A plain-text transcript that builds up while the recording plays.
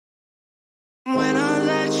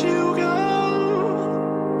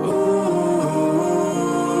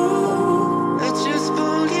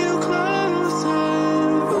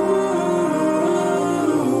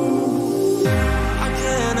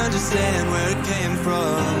understand where it came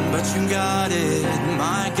from, but you got it,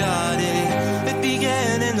 I got it. It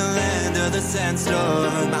began in the land of the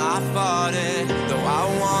sandstorm. I fought it, though I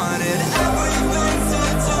wanted everything to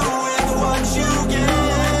do with what you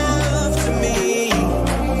give to me.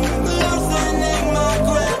 Loosening my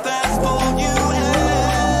grip as pulled you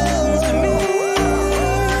into me.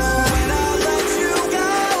 When I let you go,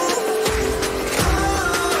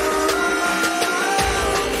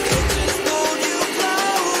 it just pulled you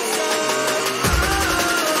closer.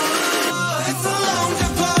 It's a long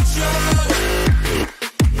departure.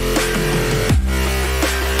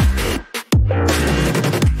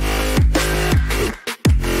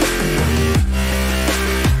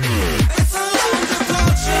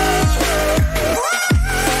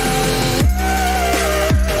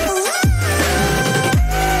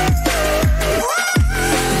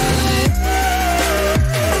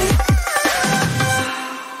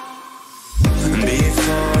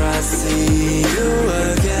 Before I see you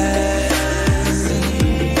again,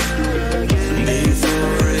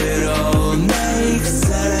 before it all makes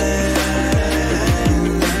sense,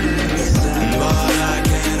 but I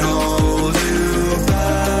can't hold you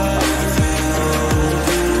back.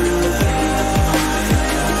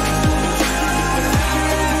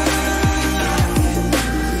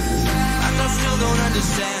 And I still don't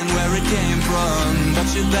understand where it came from, but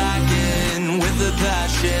you're back in with the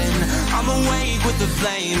passion. I'm awake with the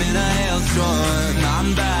flame in a hailstorm.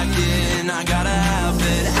 I'm back in, I gotta have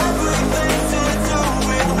it. Everything to do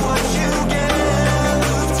with what you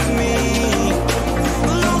give to me.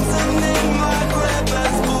 Loosening my grip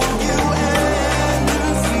has pulled you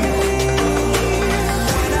into me.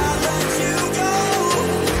 When I let you go,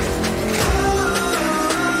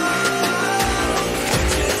 it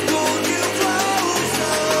just pulled you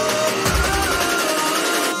closer.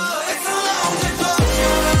 It's a long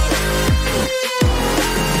departure.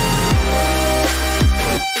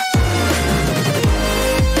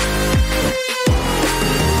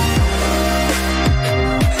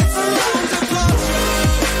 It's a long departure.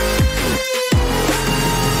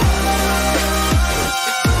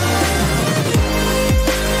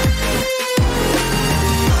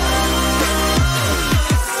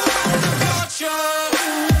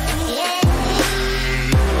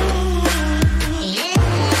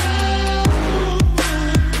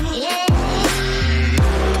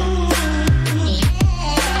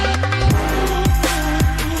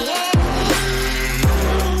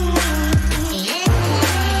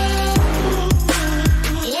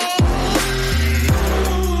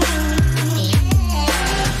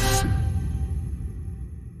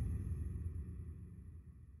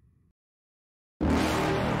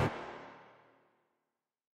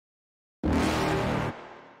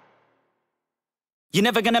 You're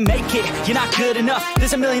never gonna make it, you're not good enough.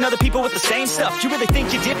 There's a million other people with the same stuff. You really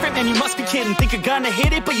think you're different? Man, you must be kidding. Think you're gonna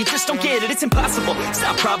hit it, but you just don't get it. It's impossible, it's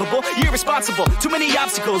not probable, you're irresponsible. Too many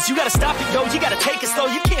obstacles, you gotta stop it, yo. You gotta take it slow,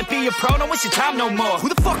 you can't be a pro, don't waste your time no more. Who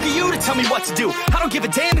the fuck are you to tell me what to do? I don't give a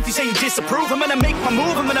damn if you say you disapprove. I'm gonna make my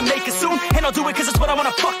move, I'm gonna make it soon. And I'll do it cause it's what I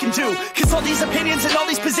wanna fucking do. Cause all these opinions and all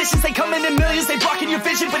these positions, they come in millions, they blocking your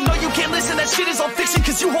vision. But no, you can't listen, that shit is all fiction.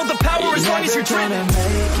 Cause you hold the power as long as you're driven.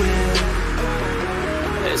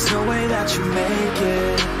 There's no way that you make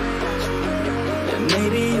it. And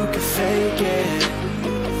maybe you could fake it,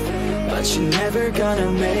 but you're never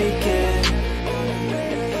gonna make it.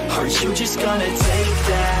 Are you just gonna take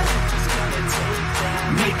that?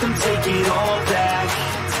 Make them take it all back.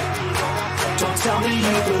 Don't tell me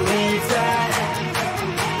you believe that.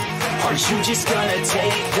 Are you just gonna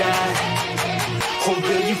take that? Or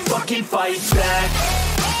will you fucking fight back?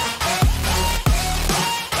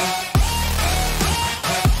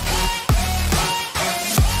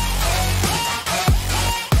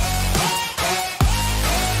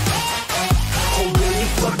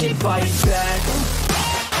 Fight back.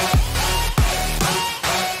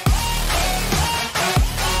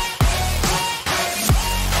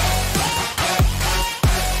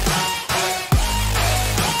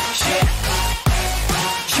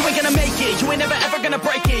 You ain't gonna make it, you ain't never ever gonna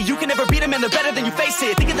break it. You can never beat them and they're better than you face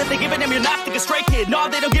it. Thinking that they give a damn, you're not, think a straight kid. No,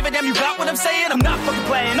 they don't give a damn, you got what I'm saying? I'm not fucking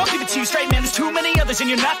playing, I'll give it to you straight, man. There's too many others and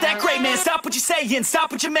you're not that great, man. Stop what you're saying,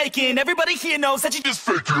 stop what you're making. Everybody here knows that you just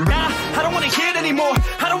faking. Nah, I don't wanna hear it anymore,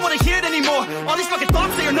 I don't wanna hear it anymore. All these fucking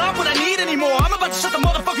thoughts, they are not what I need anymore. I'm about to shut the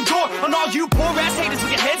motherfucking door on all you poor ass haters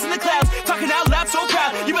with your heads in the clouds, talking out loud so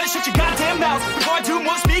proud. You better shut your goddamn mouth before I do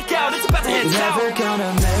more speak out. It's about to head south. You're never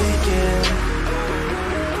gonna make it.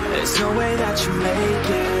 There's no way that you make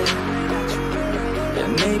it.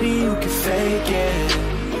 And maybe you could fake it,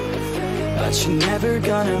 but you're never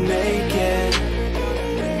gonna make it.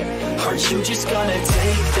 Are you just gonna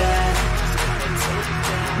take that?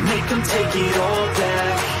 Make them take it all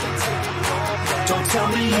back. Don't tell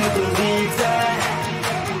me you believe that.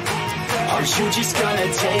 Are you just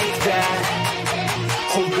gonna take that?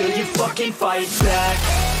 Or will you fucking fight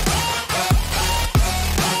back?